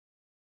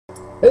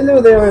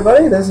Hello there,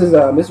 everybody. This is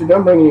Mr.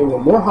 Dumb bringing you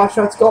more Hot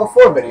Shots Golf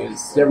 4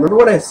 videos. Remember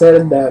when I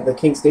said that the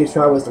King Stage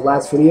Trial was the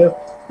last video?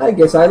 I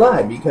guess I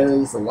lied,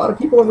 because a lot of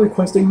people are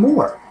requesting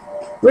more.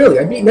 Really,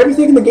 I've beaten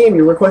everything in the game,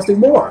 you're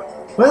requesting more.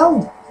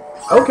 Well,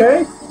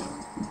 okay.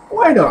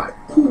 Why not?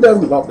 Who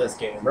doesn't love this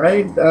game,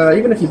 right?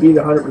 Even if you beat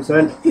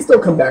 100%, you still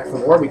come back for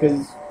more,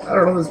 because, I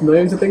don't know, there's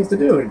millions of things to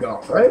do in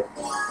golf, right?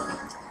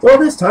 Well,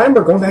 this time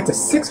we're going back to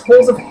 6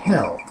 Holes of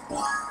Hell.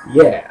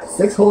 Yeah,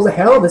 6 Holes of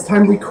Hell, this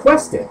time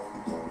requested.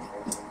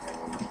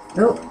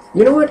 Now,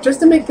 you know what?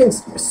 Just to make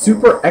things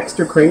super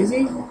extra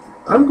crazy,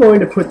 I'm going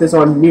to put this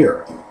on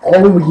mirror.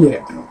 Oh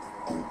yeah.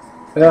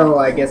 Well,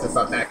 I guess it's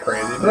not that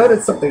crazy, but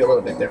it's something a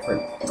little bit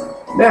different.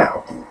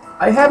 Now,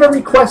 I have a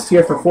request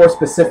here for 4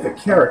 specific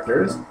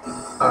characters.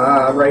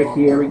 Right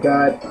here we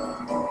got...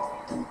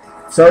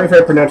 Sorry if I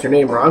pronounced your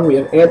name wrong. We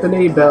have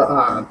Anthony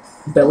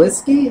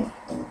Bieliski.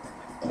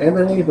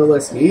 Anthony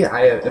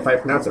Bieliski. If I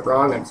pronounce it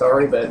wrong, I'm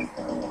sorry, but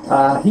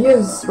he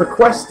is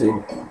requested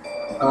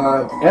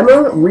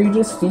Emma,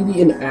 Regis, Phoebe,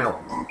 and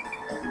Allan.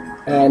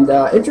 And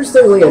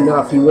interestingly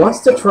enough, he wants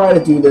to try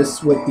to do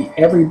this with the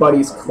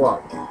Everybody's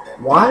Club.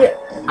 Why?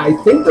 I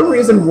think the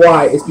reason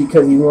why is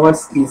because he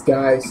wants these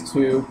guys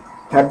to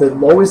have the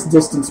lowest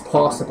distance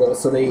possible,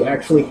 so they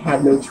actually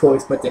have no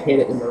choice but to hit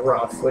it in the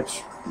rough,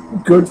 which,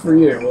 good for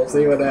you. We'll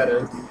see what that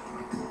is.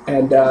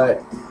 And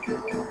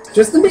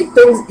just to make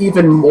things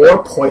even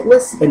more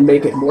pointless and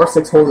make it more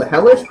 6 Holes of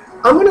Hellish,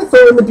 I'm going to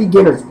throw in the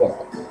beginner's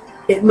ball.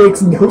 It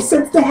makes no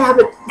sense to have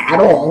it at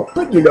all,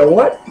 but you know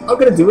what? I'm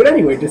going to do it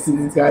anyway, just so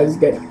these guys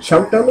get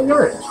chunked on the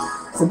yardage.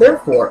 So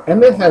therefore,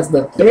 Emma has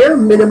the bare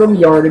minimum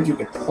yardage you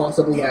could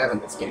possibly have in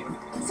this game.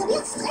 So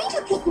that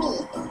stranger picked me.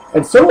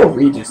 And so will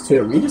Regis,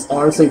 too. Regis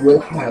honestly will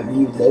have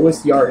the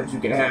lowest yardage you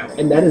can have,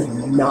 and that is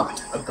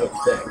not a good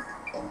thing.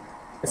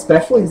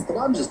 Especially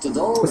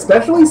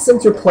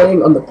since you're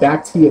playing on the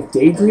back tee of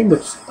Daydream,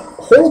 which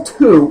hole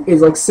 2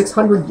 is like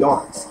 600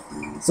 yards.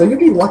 So you'd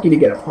be lucky to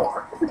get a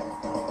par.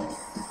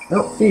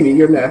 Oh, Phoebe,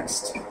 you're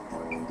next.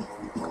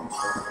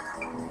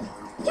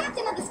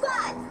 Captain of the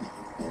squad.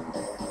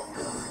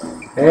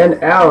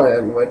 And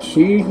Allan, which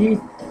he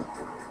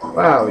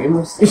wow, he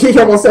almost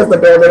has the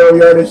bare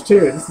minimum yardage too.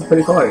 This is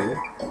pretty funny.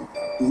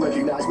 You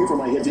recognize me from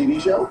my hit TV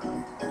show?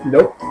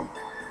 Nope.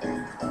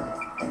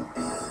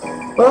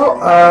 Well,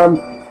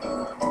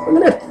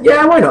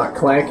 yeah, why not,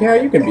 Clank? Yeah,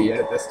 you can be in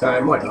it this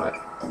time. Why not?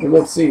 We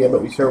won't see you,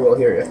 but we sure will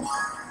hear you.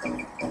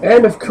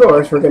 And of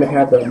course, we're gonna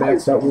have the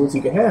maxed out rules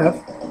you can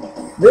have.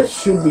 This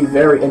should be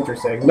very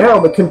interesting. Now,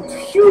 the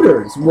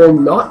computers will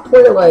not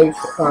play like,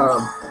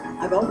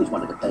 I've always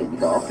wanted to play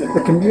golf.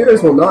 the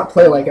computers will not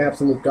play like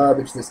absolute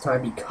garbage this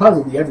time because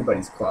of the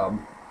Everybody's Club.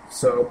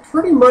 So,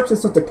 pretty much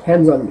this just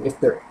depends on if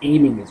their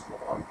aiming is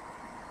wrong.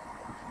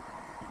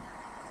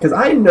 Because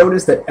I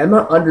noticed that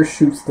Emma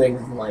undershoots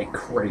things like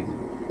crazy.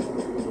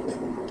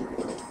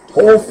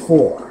 Hole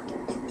 4.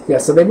 Yeah,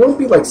 so they won't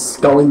be like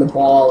sculling the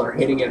ball or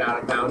hitting it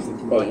out of bounds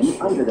as much.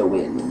 Under the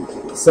wind.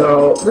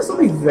 So this will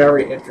be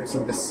very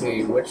interesting to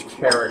see which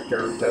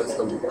character does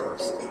the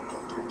worst.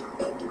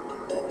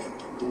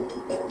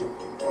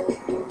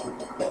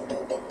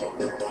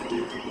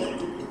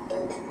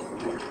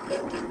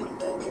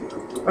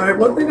 Alright,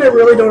 one thing I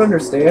really don't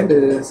understand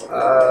is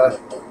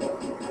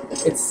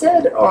it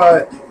said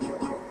on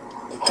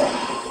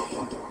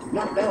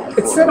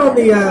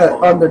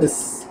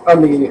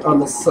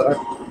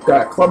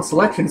the club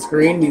selection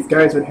screen, these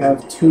guys would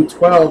have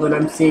 212, and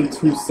I'm seeing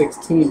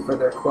 216 for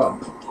their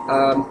club.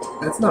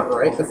 That's not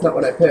right. That's not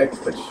what I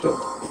picked, but sure.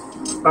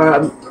 I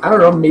don't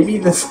know. Maybe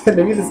this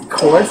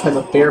course has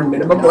a bare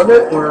minimum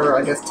limit, or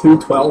I guess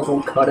 212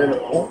 won't cut it at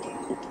all.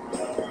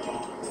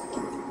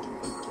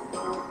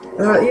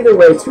 Either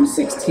way,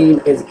 216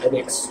 is an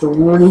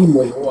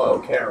extremely low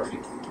carry.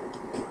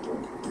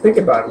 Think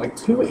about it, like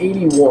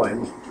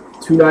 281.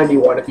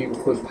 291, if you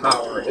include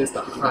power, is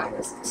the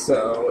highest.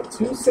 So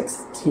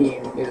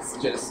 216 is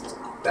just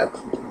that.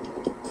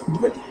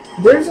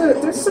 There's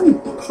some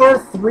par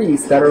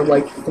 3s that are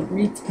like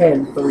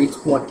 310,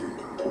 320.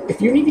 If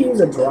you need to use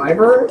a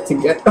driver to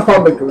get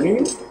on the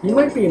green, you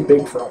might be in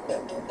big trouble.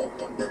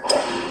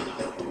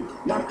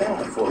 Not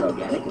bad for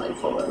organic life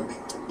FORE.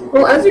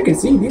 Well, as you can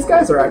see, these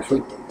guys are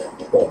actually,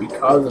 well,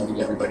 because of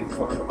the Everybody's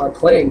Club, are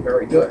playing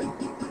very good.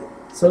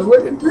 So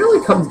it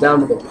really comes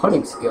down to their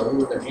putting skills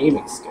and their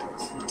aiming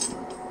skills,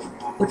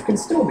 which can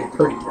still be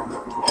pretty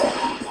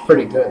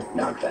good.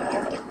 Not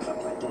bad.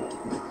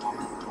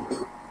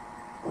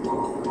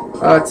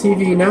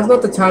 TV, now's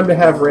not the time to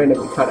have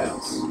random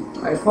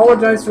cutouts. I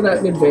apologize for that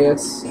in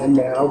advance, and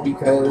now,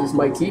 because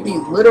my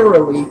TV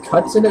literally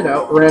cuts in and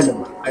out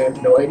randomly. I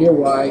have no idea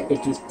why,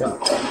 it just does.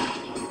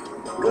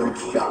 Good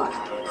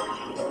shot.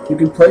 You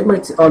can play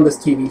on this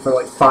TV for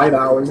like 5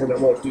 hours and it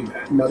won't do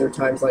that. And other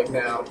times like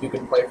now, you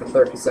can play for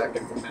 30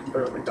 seconds and then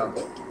boom, it does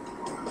it.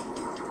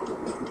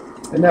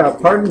 And now,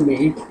 pardon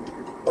me,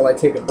 while I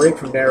take a break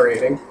from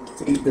narrating,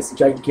 to eat this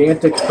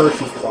gigantic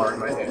Hershey's bar in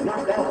my hand.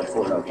 Not bad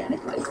for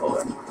organic life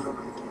FORE.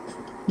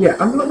 Yeah,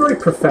 I'm not very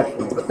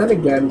professional, but then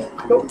again,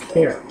 I don't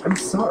care. I'm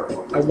sorry.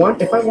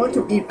 If I want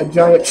to eat a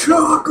giant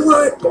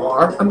chocolate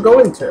bar, I'm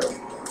going to.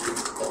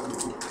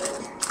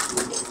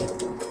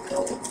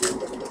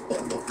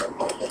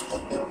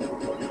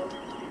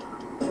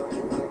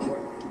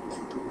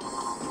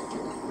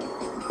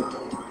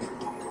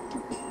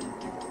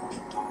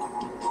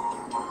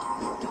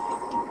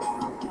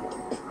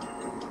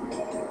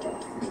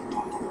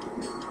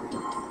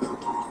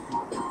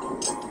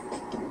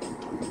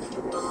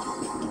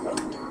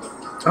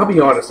 I'll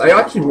be honest, I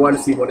actually want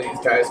to see one of these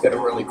guys get a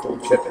really cool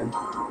chip in.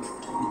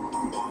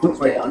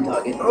 Stay on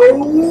target.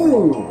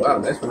 Oh! Wow,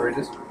 nice one,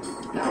 Regis.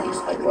 Nice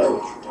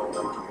approach.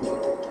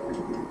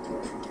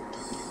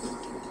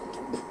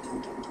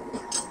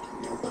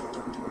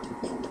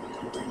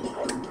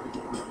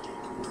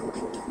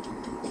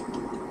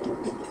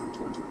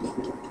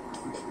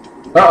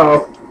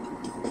 Uh-oh.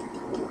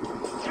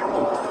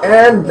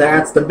 And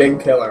that's the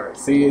big killer.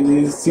 See,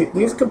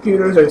 these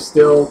computers are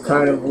still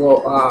kind of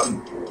low,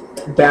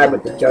 bad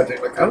with the judging.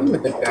 Like, I don't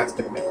even think that's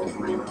gonna make the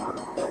green.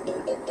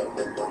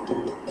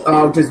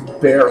 Oh, just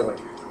barely.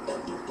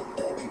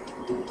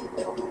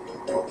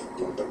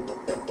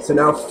 So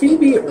now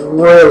Phoebe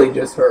really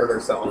just hurt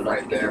herself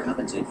right there.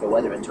 Compensate for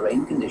weather and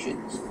terrain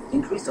conditions.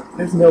 Increase the...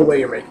 There's no way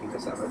you're making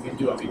this up. If you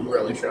do, I'll be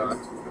really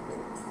shocked.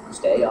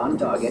 Stay on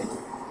target.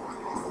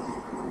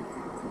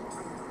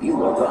 You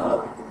were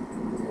robbed.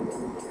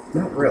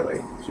 Not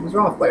really. She was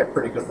off by a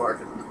pretty good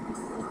margin.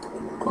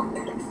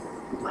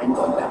 I'm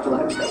going back to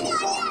outer space.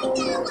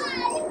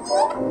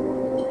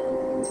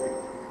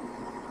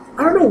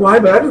 I don't know why,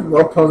 but I just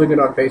love closing in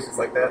on faces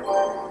like that.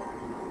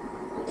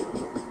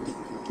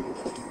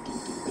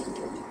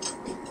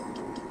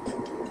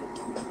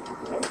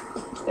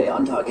 Stay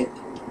on target.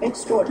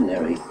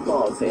 Extraordinary.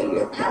 Ball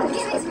failure.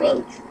 Nice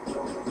approach.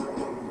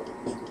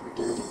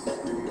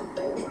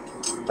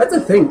 That's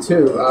a thing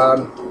too.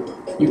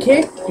 You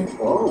can't.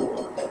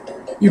 Whoa.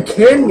 You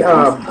can.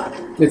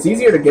 It's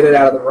easier to get it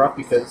out of the rough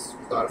because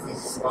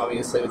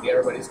obviously with the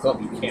everybody's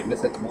club you can't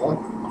miss it the ball.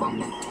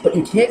 But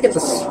you can't get the.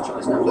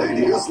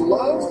 Ladies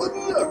love the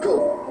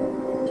knuckle.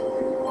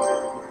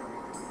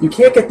 You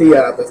can't get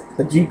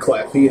the G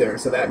clef either.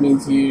 So that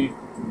means you.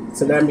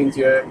 So that means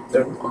the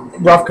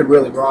rough could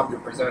really rob your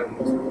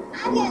percentages.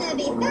 I'm gonna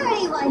be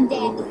 31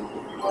 day.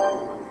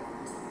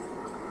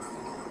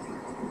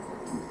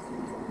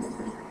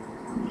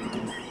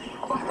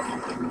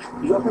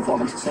 Your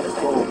performance set a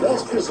goal.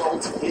 Best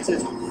results, hit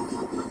it.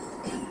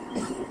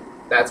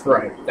 That's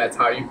right. That's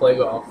how you play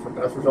golf. For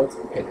best results,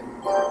 hit it.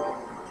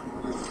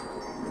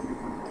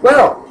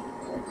 Well,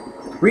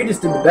 Regis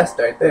did the best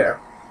right there.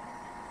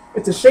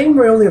 It's a shame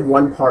we only have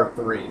one part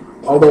 3.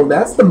 Although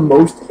that's the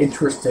most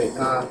interesting.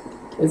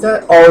 Is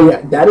that? Oh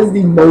yeah, that is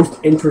the most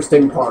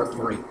interesting part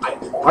 3. I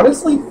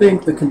honestly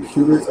think the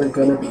computers are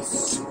gonna be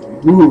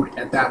screwed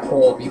at that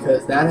hole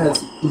because that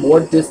has more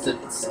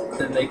distance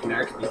than they can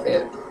actually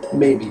hit.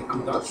 Maybe.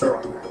 I'm not sure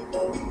on that.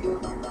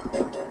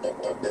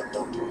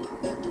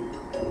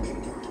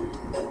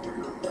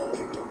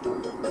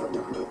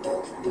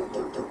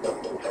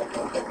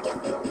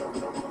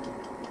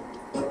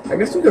 I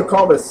guess you could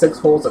call this 6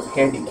 holes of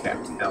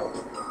handicapped hell.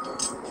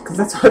 Because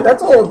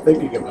that's all I'm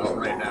thinking about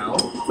right now.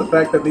 The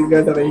fact that these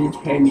guys have a huge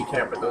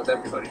handicap with those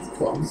everybody's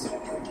clubs.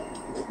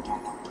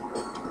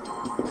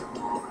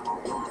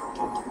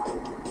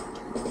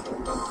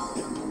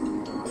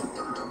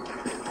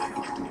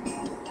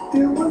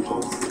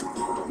 Delicious.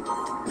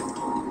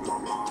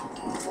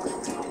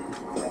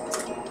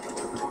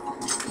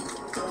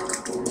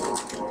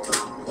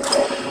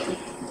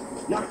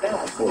 Not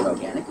bad for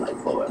organic life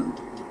form.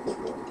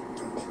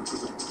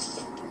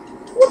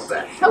 What the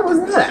hell was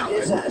that, Allan?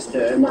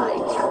 Disaster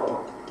night.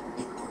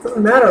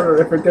 Doesn't matter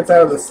if it gets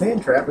out of the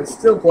sand trap, it's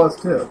still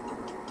 +2.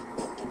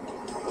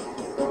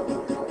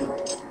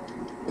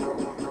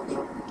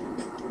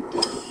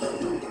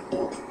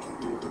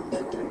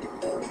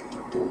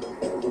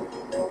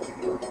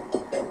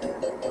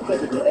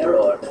 Critical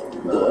error.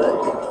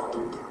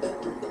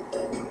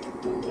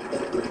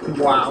 Good.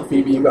 Wow,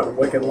 Phoebe, you got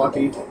wicked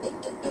lucky.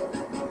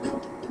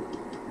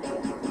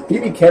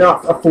 Phoebe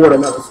cannot afford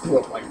another screw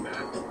up like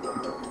that.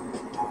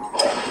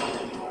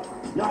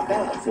 Not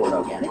bad for an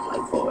organic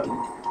life form.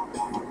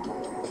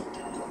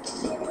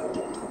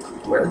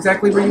 Where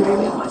exactly were you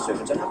aiming? My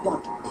servants are not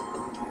one.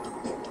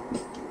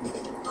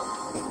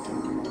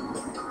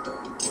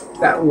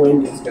 That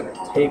wind is gonna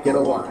take it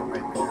alive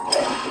right there.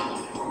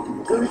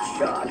 Good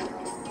shot.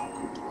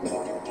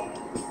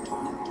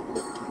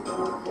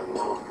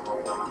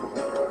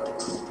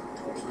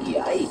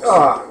 Yikes.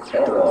 Ah,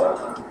 Error.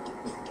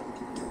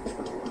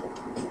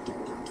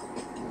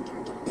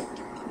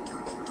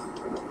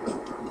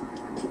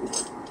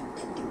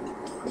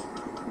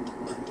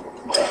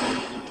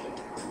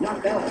 Not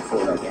bad for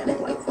an organic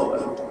life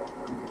form.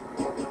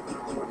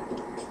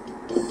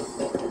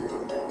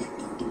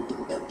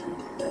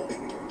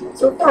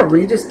 so far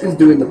Regis is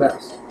doing the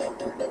best.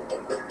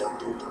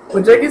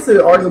 Which I guess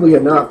is arguably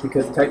enough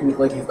because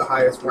technically he's the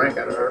highest rank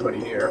out of everybody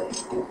here.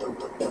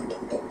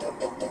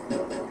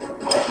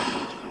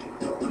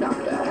 Not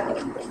bad.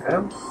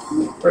 hell?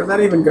 Where'd that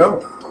even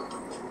go?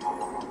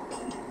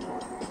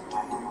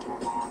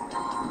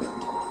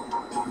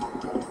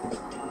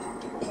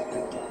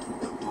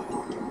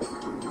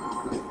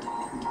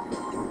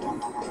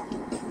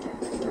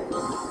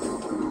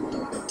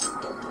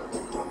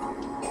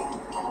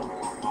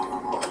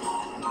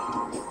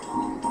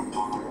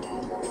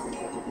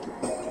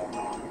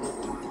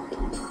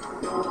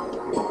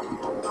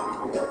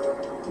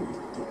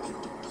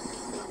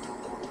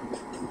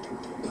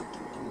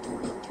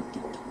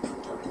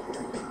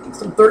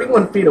 I'm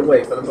 31 feet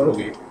away from the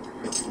bogey.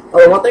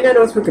 Oh, one thing I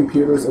noticed with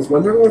computers is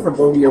when they're going for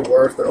bogey or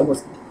worse,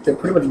 they're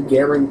pretty much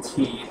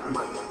guaranteed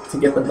to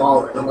get the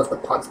ball in unless the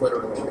putt's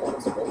literally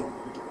impossible.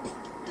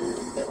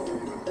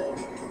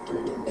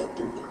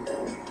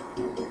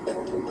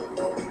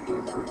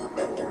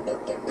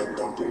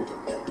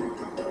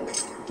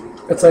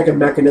 It's like a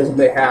mechanism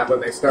they have when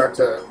they start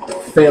to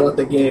fail at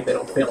the game. They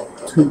don't fail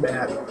too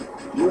bad.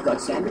 You've got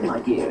sand in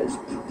my gears.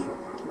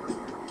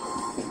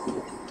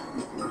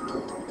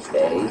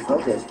 Stay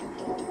focused.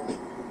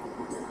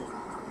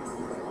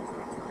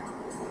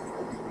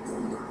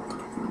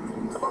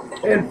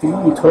 And Phoebe,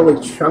 you totally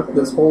chunked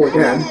this hole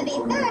again.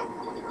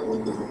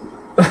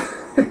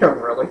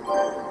 Really?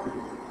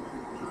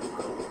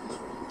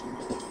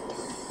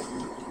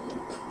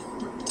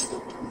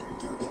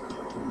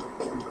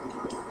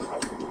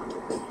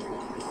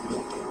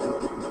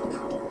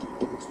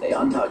 Stay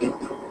on target.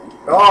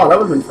 Oh, that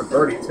would have been for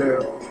birdie, too.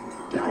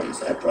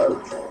 Nice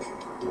approach.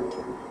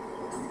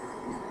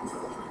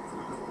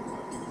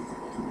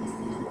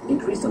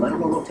 Increase the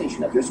lateral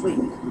rotation of your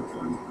swing.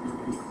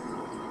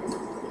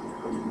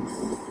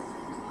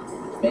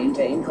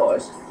 Maintain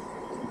course.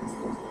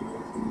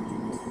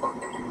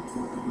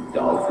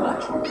 Dog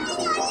flash.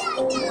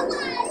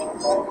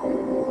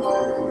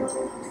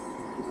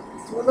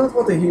 So we're not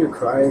supposed to hear you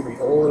cry every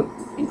hole.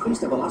 Increase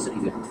the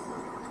velocity.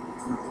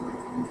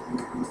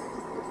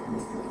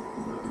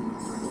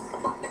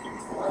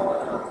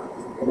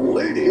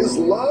 Ladies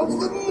love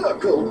the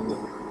knuckle.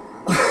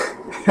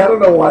 I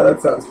don't know why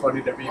that sounds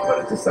funny to me,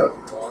 but it just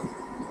sounds wrong.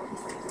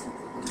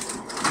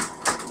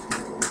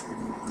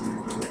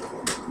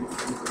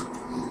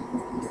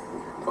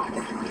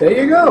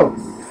 There you go.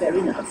 Fair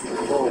enough.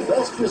 For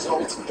best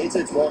result, hit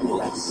it one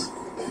less.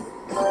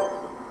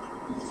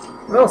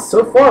 Well,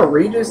 so far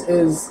Regis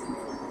is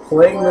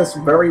playing this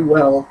very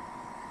well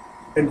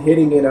and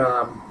hitting it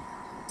and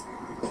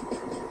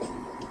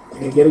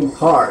getting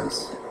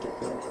pars.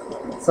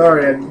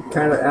 Sorry, I'm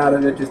kind of out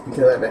of it just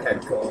because I have a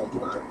head cold.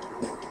 But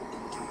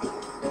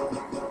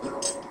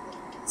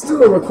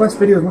still, a request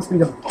video must be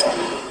done.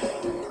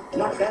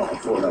 Not bad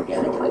for an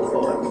organic like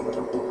FORE.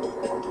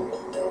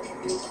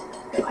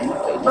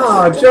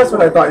 Ah, just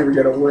when I thought you were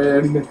gonna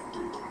win.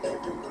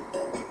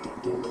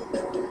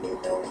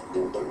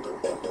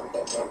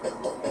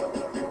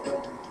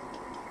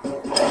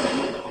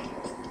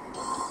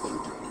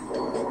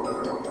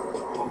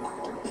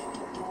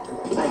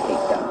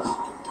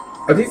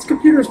 Are these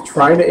computers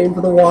trying to aim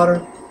for the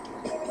water?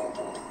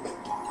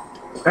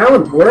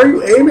 Allan, where are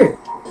you aiming?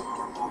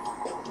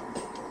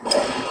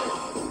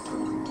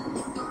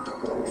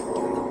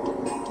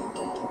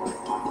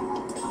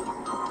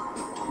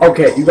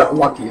 Okay, you got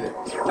lucky there.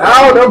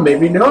 Oh, no,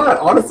 maybe not.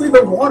 Honestly,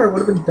 the water would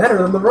have been better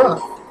than the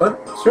rough. But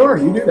sure,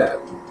 you do that.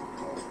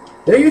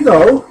 There you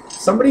go.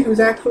 Somebody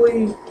who's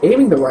actually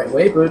aiming the right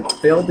way, but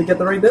failed to get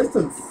the right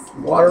distance.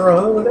 Water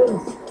a hoe it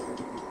is.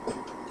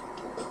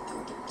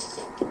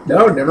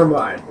 No, never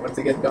mind. Once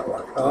again, got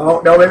luck.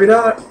 Oh, no, maybe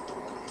not.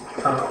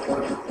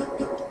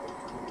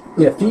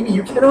 Yeah, Phoebe,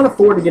 you cannot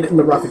afford to get it in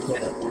the rough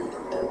again.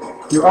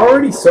 You're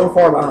already so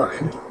far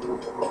behind.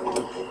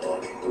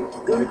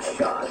 Good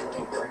shot.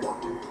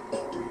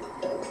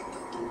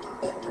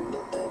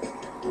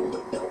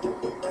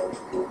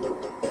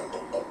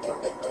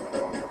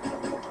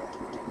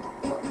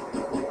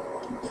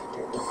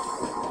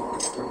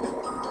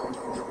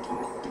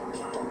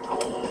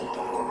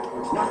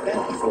 Not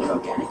bad for an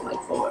organic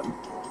like FORE.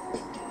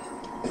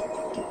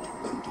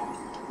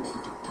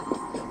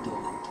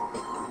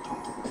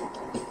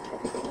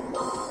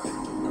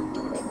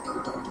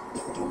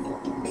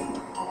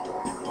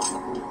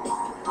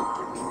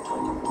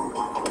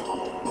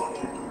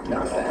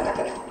 Not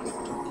bad.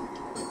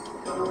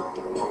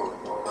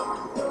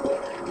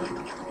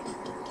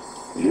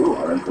 You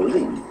are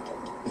improving.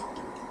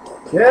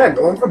 Yeah,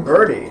 going for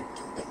birdie.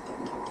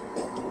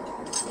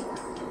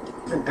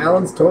 And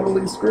Allan's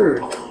totally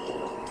screwed.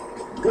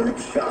 Good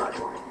shot.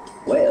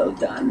 Well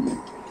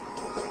done.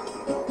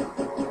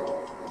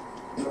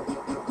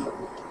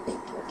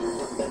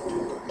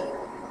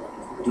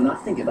 Do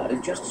not think about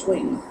it, just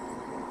swing.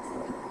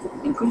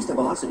 Increase the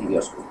velocity of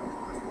your swing.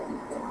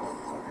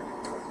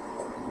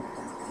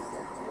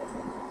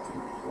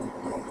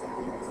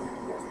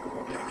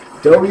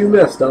 Doe, you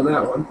missed on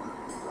that one.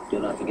 Do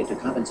not forget to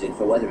compensate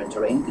for weather and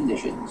terrain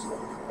conditions.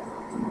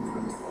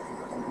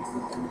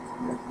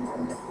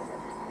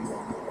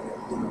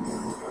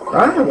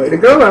 Ah, way to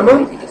go,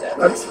 Emma.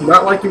 That's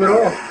not like you at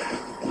all.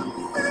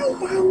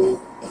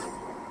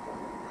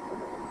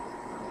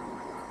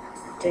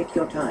 Take Take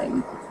your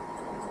time.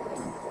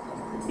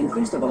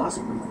 Increase the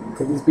velocity.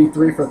 Could this be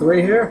 3 for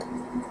 3 here?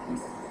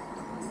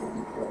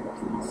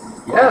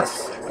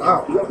 Yes!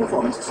 Wow. Your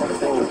performance is For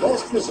satisfactory.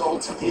 best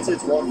results, hit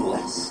it one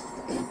less.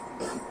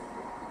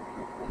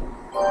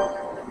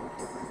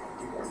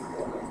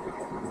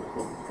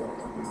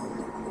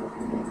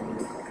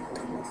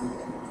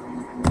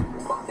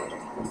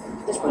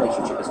 This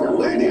relationship is now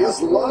Ladies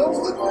love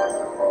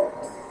the...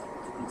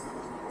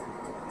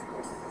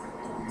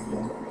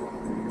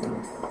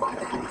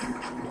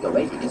 Your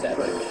rating is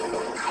average.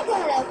 I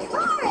got a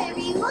FORE,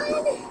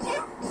 everyone.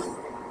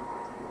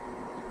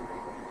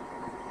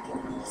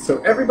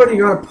 So everybody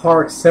got a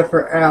par except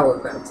for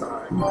Allan that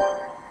time.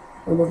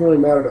 It doesn't really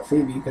matter to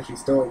Phoebe because she's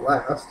still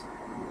last.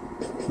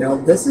 Now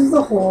this is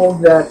the hole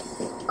that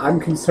I'm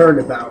concerned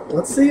about.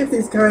 Let's see if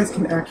these guys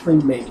can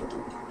actually make it.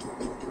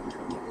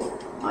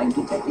 I'm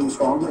detecting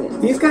strong winds.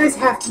 These guys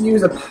have to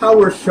use a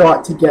power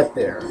shot to get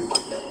there.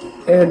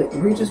 And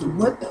Regis,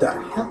 what the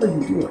hell are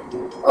you doing?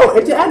 Oh,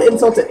 and to add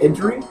insult to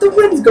injury, the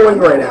wind's going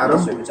right at him.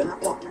 Circuits are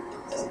not blocked.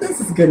 This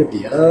is gonna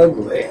be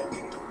ugly.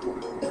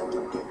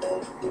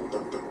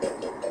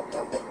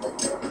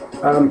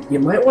 You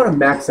might want to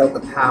max out the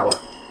power.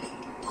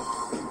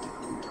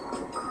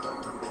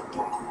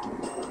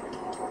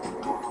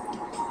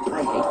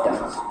 I hate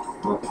ducks.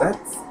 Well,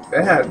 that's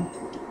bad.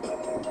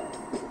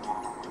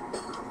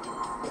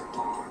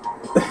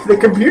 The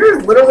computer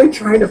is literally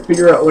trying to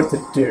figure out what to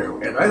do,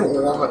 and I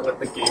love it when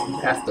the game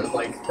has to,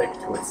 like, think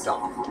to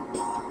itself.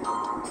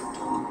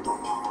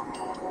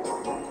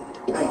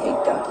 I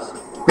hate ducks.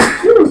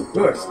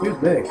 Oh,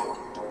 excuse me.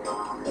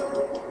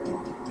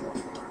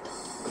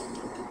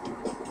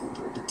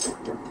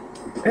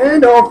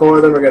 And all 4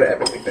 of them are going to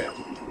epically fail.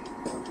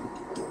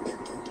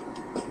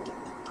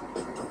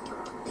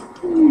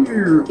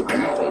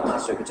 I'm afraid my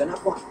circuits are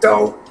not blocked.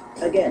 Don't.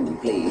 Again,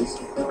 please.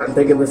 I'm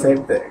thinking the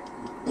same thing.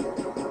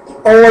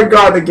 Oh my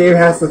god, the game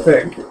has to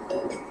think.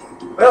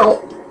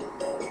 Well,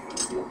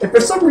 if for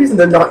some reason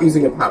they're not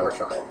using a power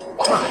shot,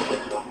 why?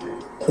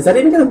 Is that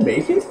even gonna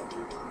make it?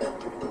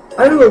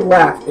 I would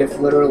laugh if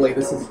literally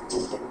this is...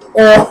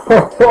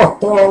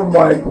 Oh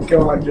my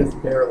god, just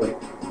barely.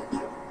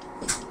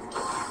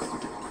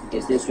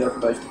 Is this your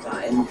first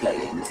time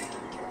playing?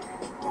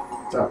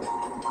 So.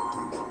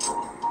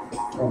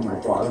 Oh my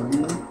god.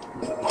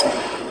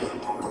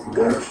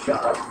 Good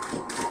shot.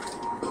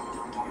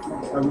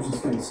 I was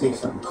just going to say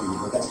something to you,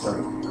 but that's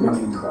alright. Not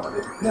even about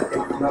it.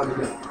 Nothing. Not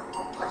again.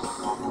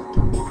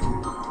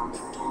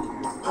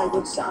 I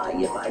would sigh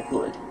if I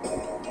could.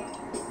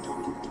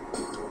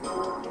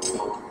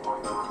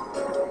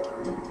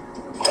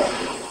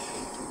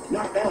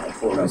 Not bad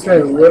for These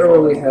guys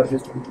literally have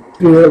just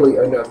barely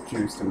enough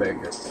juice to make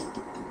it.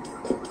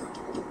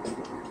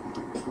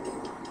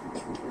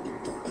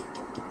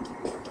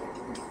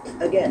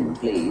 Again,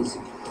 please.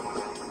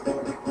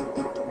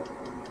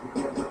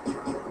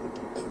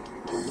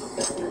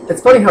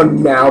 It's funny how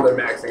now they're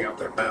maxing out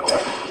their power.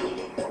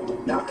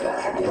 Not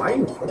bad. Why are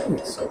you looking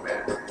at so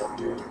bad?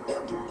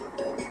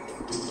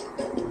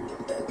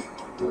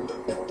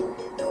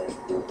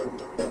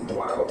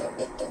 Wow.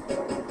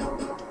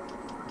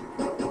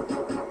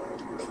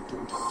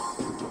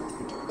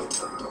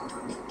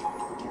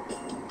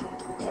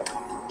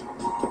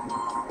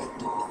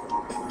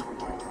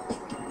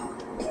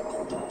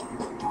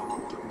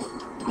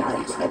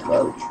 Nice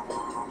approach.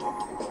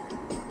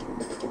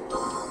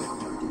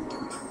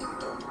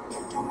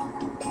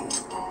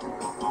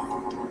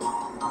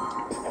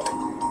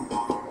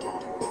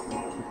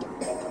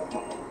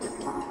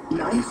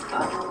 Nice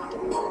cut.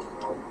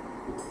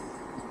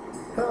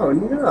 Oh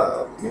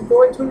no, you're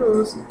going to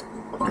lose.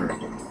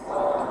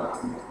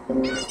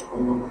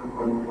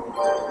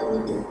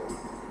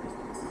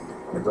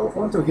 I don't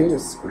want to hear you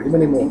scream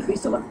anymore.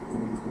 Increase the level.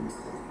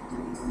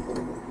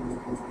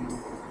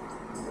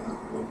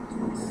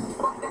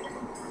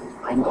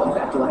 I'm going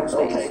back to outer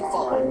space. Okay,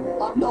 fine.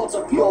 I'm not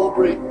a pure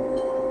breed.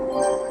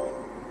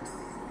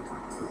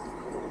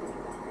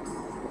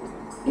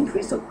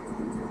 Increase the...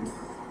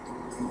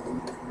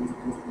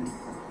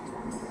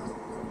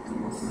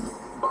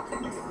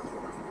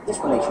 This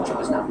relationship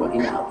is not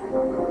working out.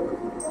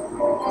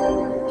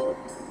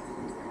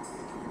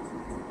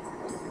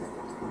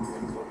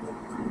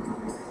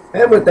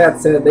 And with that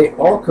said, they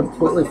all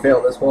completely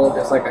failed this hole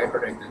just like I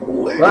predicted.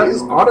 But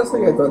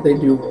honestly, I thought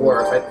they'd do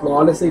worse. I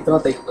honestly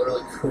thought they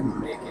literally couldn't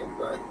make it,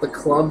 but the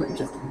club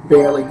just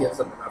barely gives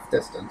them enough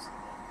distance.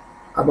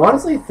 I'm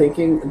honestly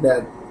thinking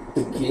that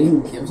the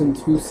game gives them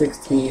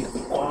 216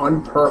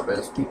 on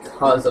purpose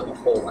because of a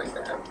hole like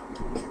that.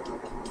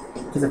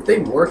 Because if they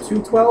were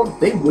 212,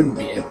 they wouldn't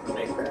be able to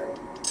make that.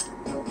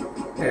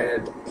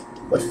 And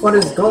what fun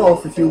is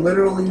golf if you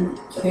literally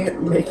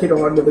can't make it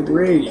onto the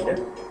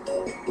green?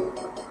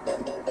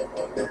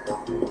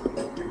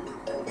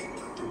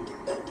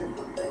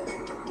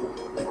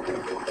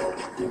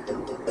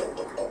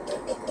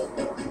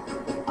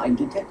 I'm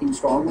detecting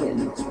strong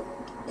winds.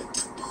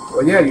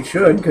 Well, yeah, you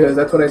should, because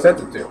that's what I sent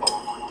it to.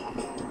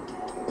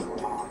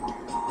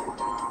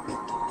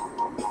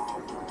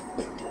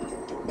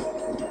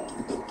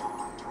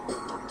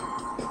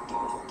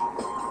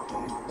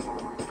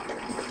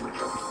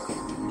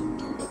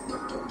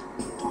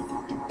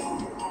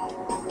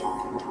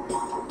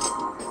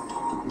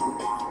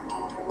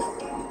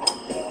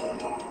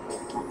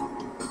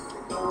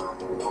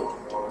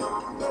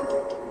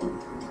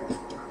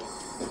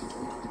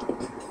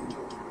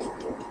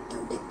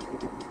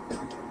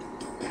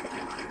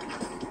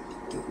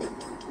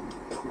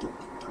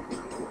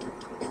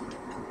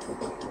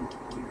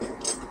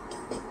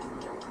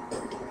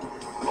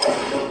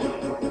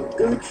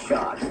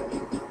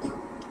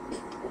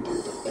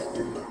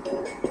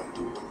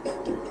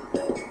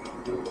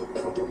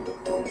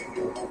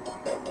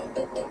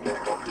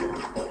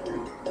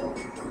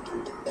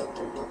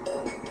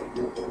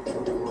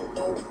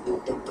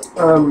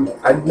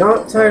 I'm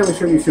not entirely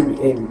sure you should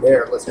be aiming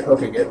there unless you're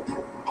hooking it.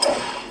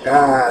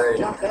 There you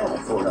go. Not bad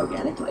for an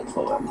organic life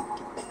form.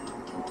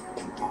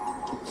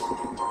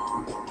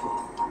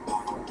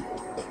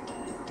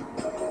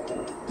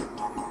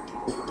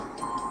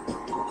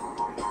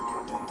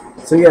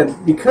 So yeah,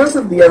 because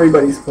of the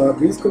Everybody's Club,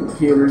 these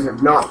computers are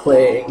not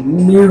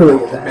playing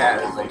nearly as bad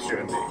as they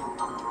should be.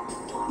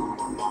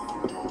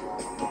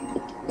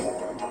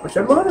 Which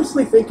I'm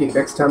honestly thinking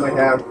next time I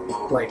have,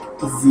 like,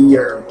 Z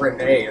or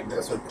Renee in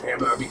this with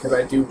Emma, because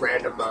I do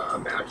random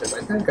matches,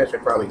 I think I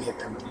should probably give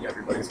Emma the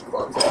Everybody's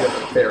Club to give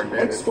them a fair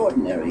advantage.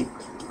 Extraordinary.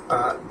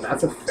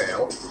 That's a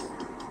fail.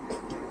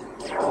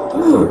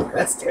 Ooh,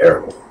 that's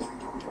terrible.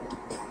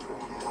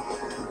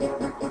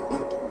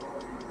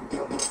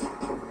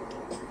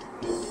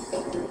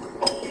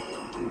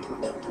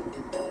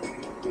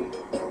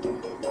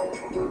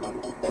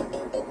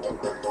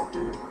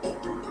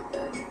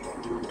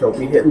 Don't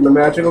be hitting the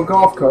magical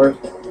golf cart.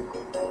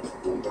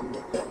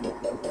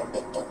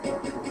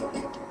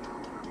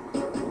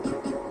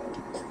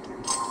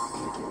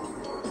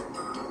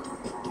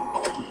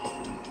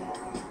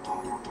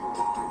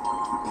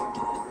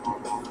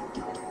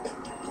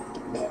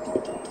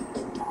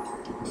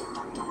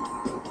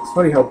 It's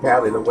funny how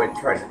badly the wind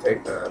tried to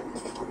take that.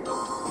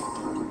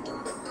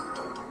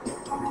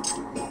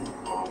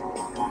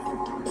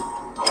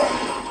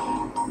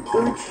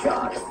 Good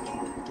shot.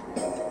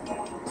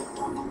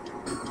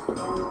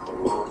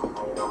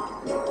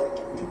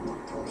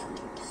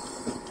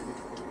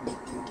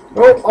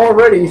 Well,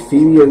 already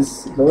Phoebe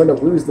is going to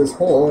lose this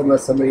hole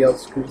unless somebody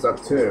else screws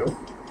up too.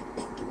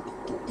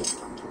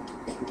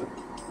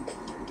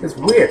 It's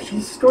weird.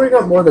 She's scoring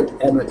up more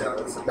than Emma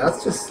does.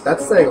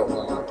 That's saying a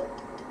lot.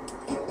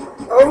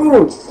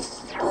 Oh!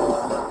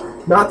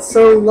 Not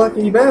so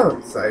lucky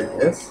bounce, I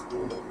guess.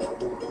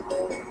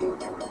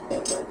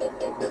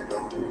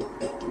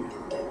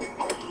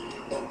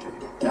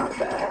 Not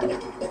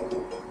bad.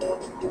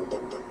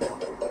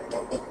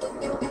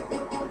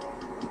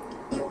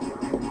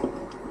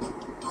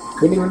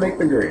 Couldn't even make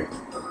the green.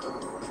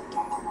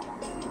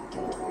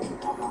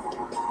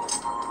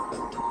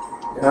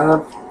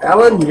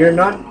 Allan, you're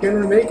not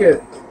gonna make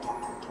it.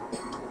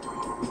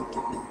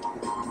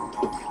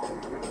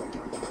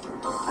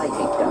 I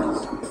hate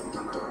guns.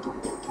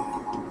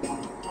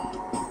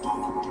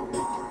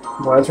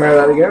 Wanna try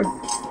that again?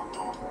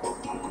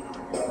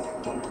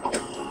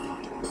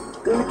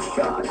 Good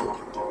shot.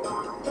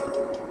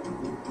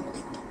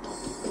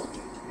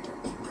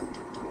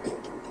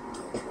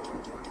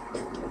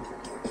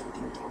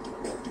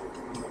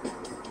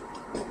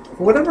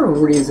 For whatever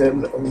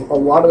reason, a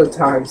lot of the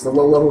times the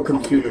low-level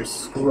computers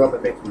screw up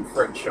at making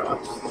French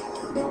shots.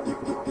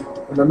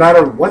 No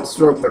matter what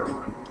stroke they're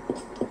on.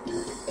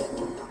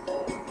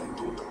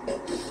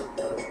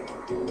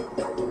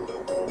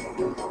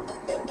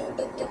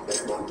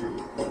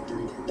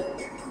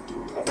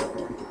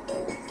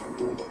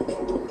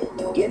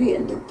 Get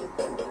in.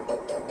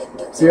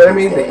 See what I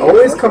mean? They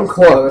always come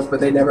close,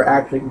 but they never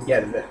actually can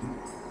get it in.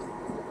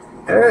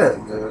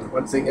 And,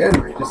 once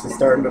again, Regis is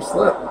starting to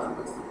slip.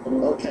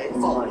 Okay,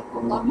 fine.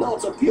 I'm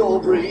not a pure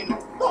breed.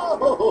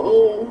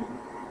 Oh!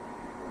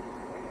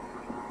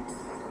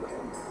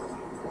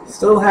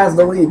 Still has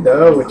the lead,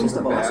 though, which Increase the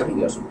isn't velocity,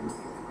 bad. yes.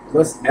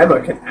 Unless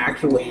Emma can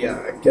actually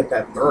get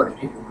that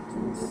birdie.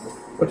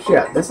 Which,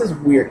 yeah, this is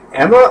weird.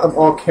 Emma, of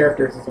all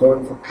characters, is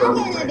going for I'm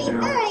birdie gonna right be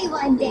now. furry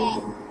one day.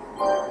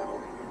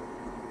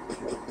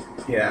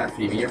 Yeah,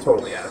 Phoebe, you're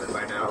totally out of it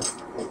by now.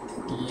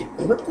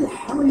 What the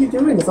hell are you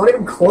doing? It's not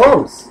even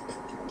close!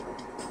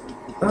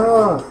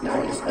 Oh.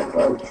 Nice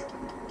approach.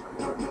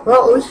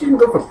 Well, at least you can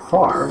go for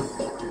par.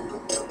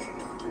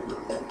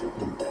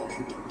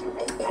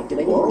 Activating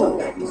the glove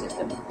guiding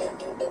system.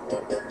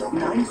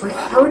 Nice. Like,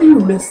 how do you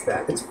miss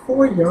that? It's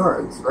 4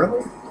 yards,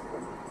 really?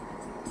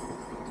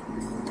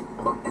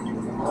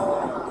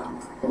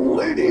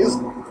 Ladies,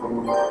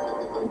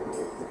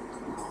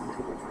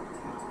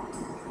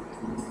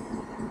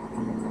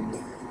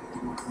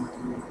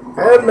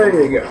 And there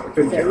you go.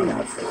 Good Very job.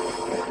 nice.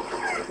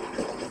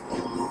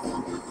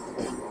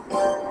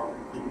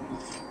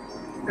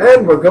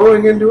 And we're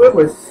going into it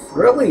with,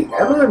 really,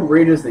 Emma and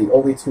Regis the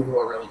only two who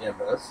are really in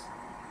this.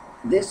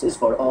 This is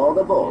for all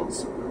the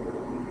bulls.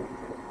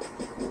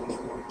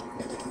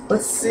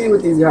 Let's see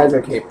what these guys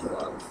are capable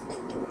of.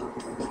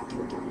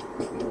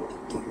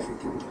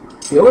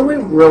 The only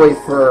way really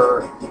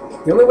for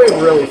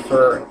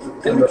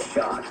Good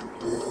shot.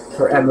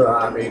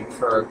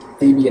 for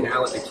Phoebe and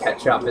Allan to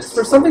catch up is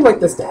for something like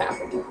this to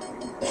happen.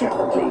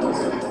 Chipper, please.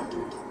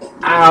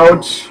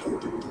 Ouch!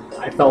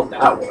 I felt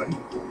that one.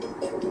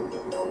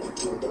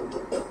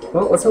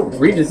 Well, let's hope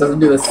Regis doesn't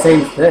do the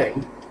same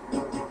thing.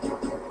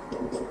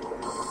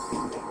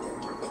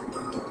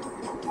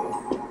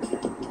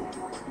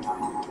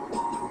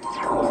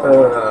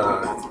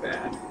 That's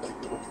bad.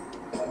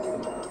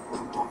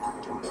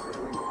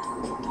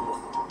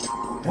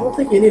 I don't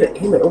think you need to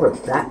aim it over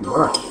that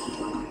much.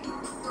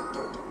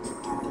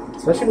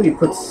 Especially when he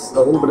puts a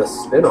little bit of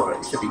spin on it,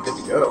 it should be good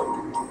to go.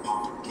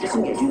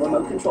 Disengaging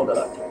remote control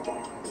alert.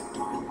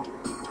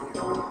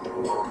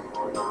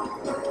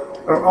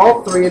 Are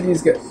all three of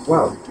these good?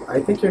 Wow, I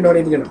think you're not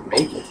even gonna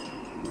make it.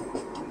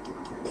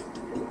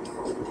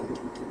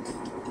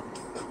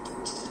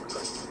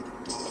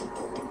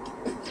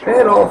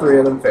 And all three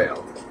of them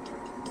failed.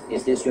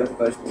 Is this your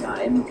first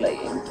time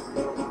playing?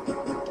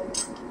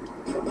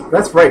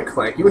 That's right,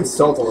 Clank. You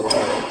insult a little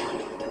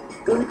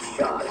bit. Good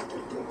shot.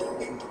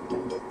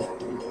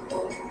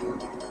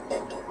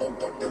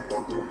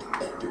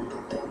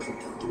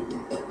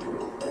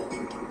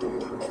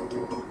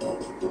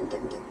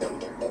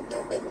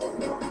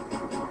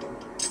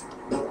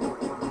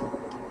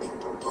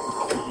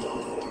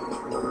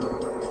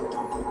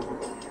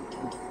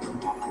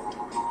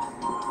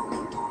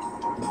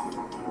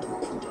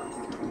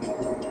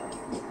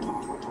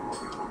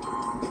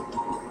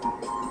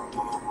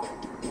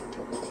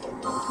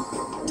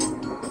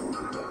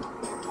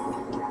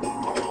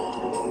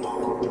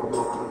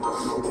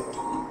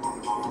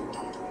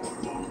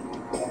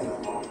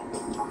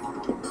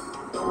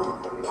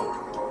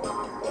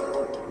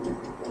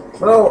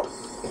 Well,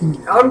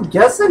 I'm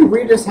guessing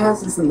Regis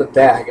has this in the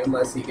bag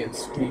unless he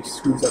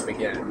screws up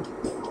again.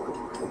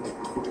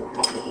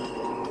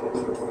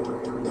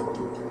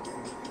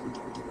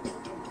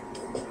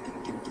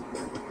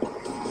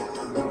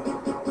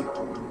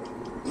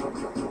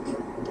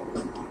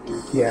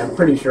 Yeah, I'm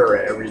pretty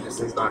sure Regis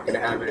is not going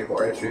to have any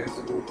more issues.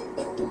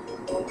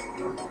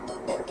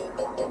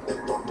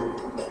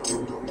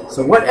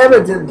 So what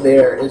Emma did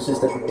there is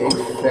just a big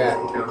fat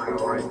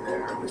no-no right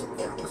there.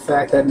 The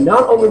fact that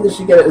not only did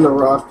she get it in the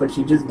rough, but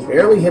she just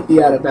barely hit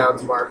the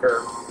out-of-bounds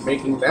marker,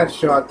 making that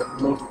shot the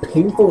most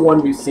painful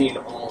one we've seen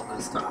all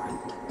this time.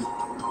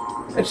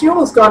 And she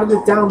almost got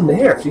it down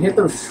there. If she hit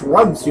those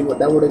shrubs,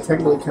 that would have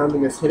technically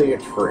counted as hitting a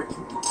tree.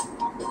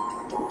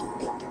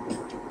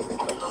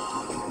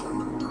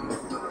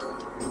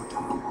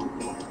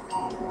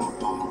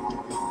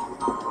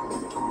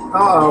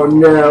 Oh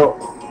no.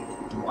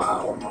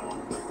 Wow.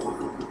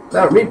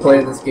 That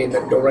replay of this game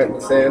that'd go right in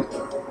the sand.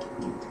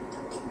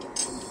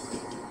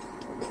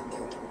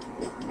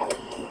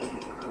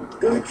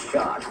 Good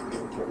shot.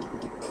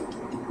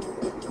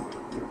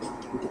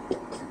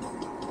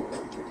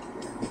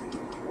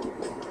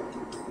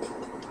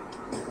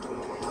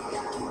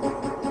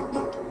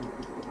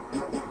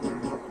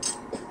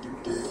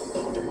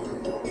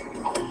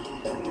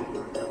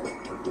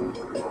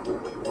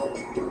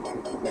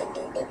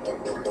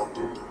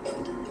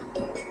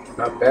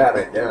 Not bad,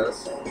 I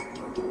guess.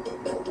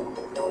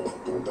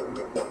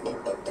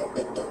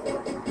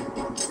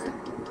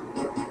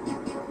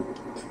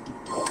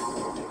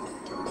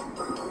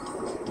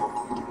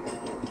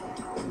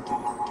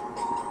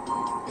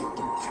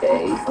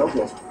 Stay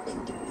focused.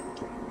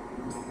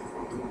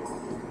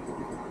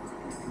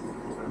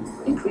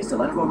 Increase the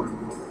level.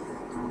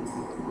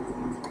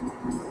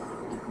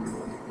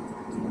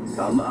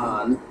 Come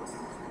on.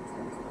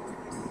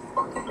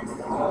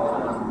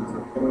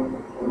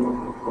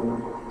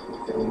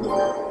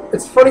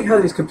 It's funny how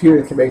these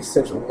computers can make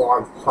such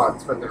long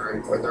putts when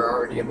they're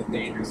already in the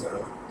danger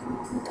zone.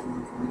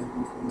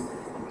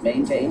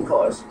 Maintain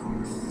course.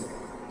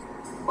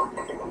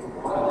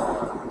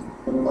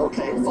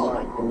 Okay,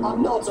 fine.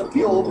 I'm not a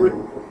purebred.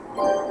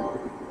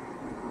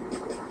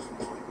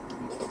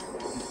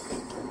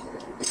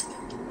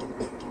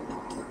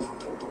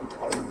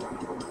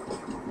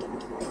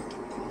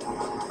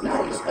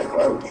 Nice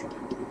approach.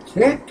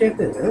 Can't get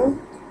it, huh?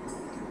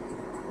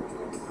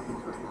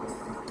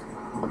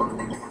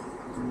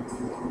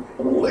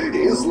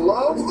 Ladies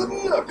love the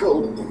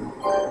knuckle.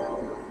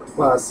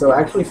 Wow, so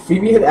actually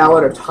Phoebe and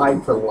Allan are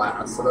tied for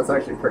last, so that's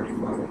actually pretty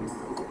funny.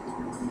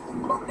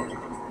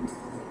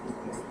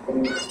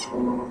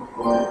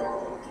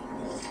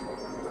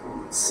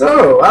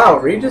 So, wow,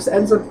 Regis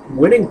ends up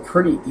winning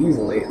pretty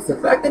easily. It's the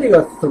fact that he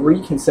got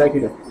 3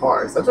 consecutive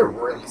pars. That's what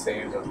really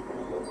saved him.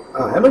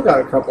 Emma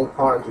got a couple of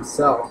pars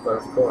herself, but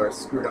of course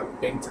screwed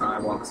up big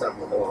time on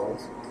several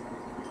holes.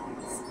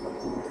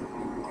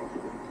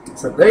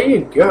 So there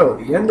you go.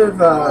 The end of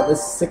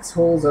this 6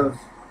 holes of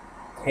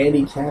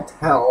handicapped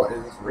hell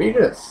is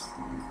Regis.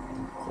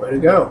 Way to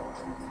go.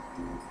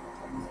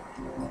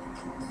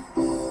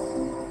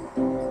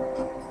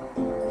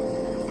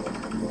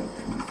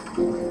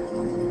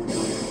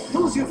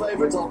 Who's your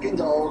favorite talking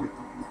dog?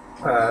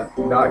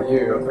 Not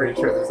you. I'm pretty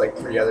sure there's like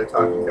 3 other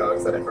talking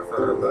dogs that I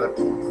prefer, but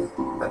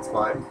that's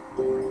fine.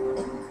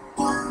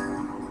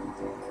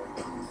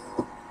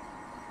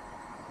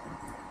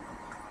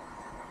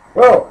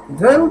 Well,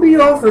 that'll be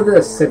all for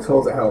this 6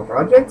 Holes of Hell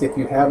project. If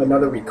you have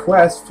another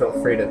request, feel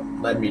free to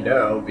let me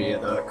know via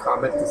the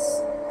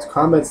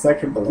comment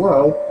section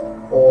below,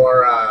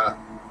 or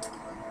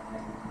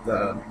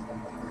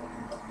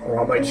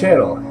on my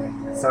channel.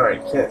 Sorry,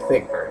 I can't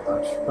think very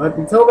much. But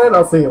until then,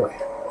 I'll see you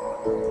later.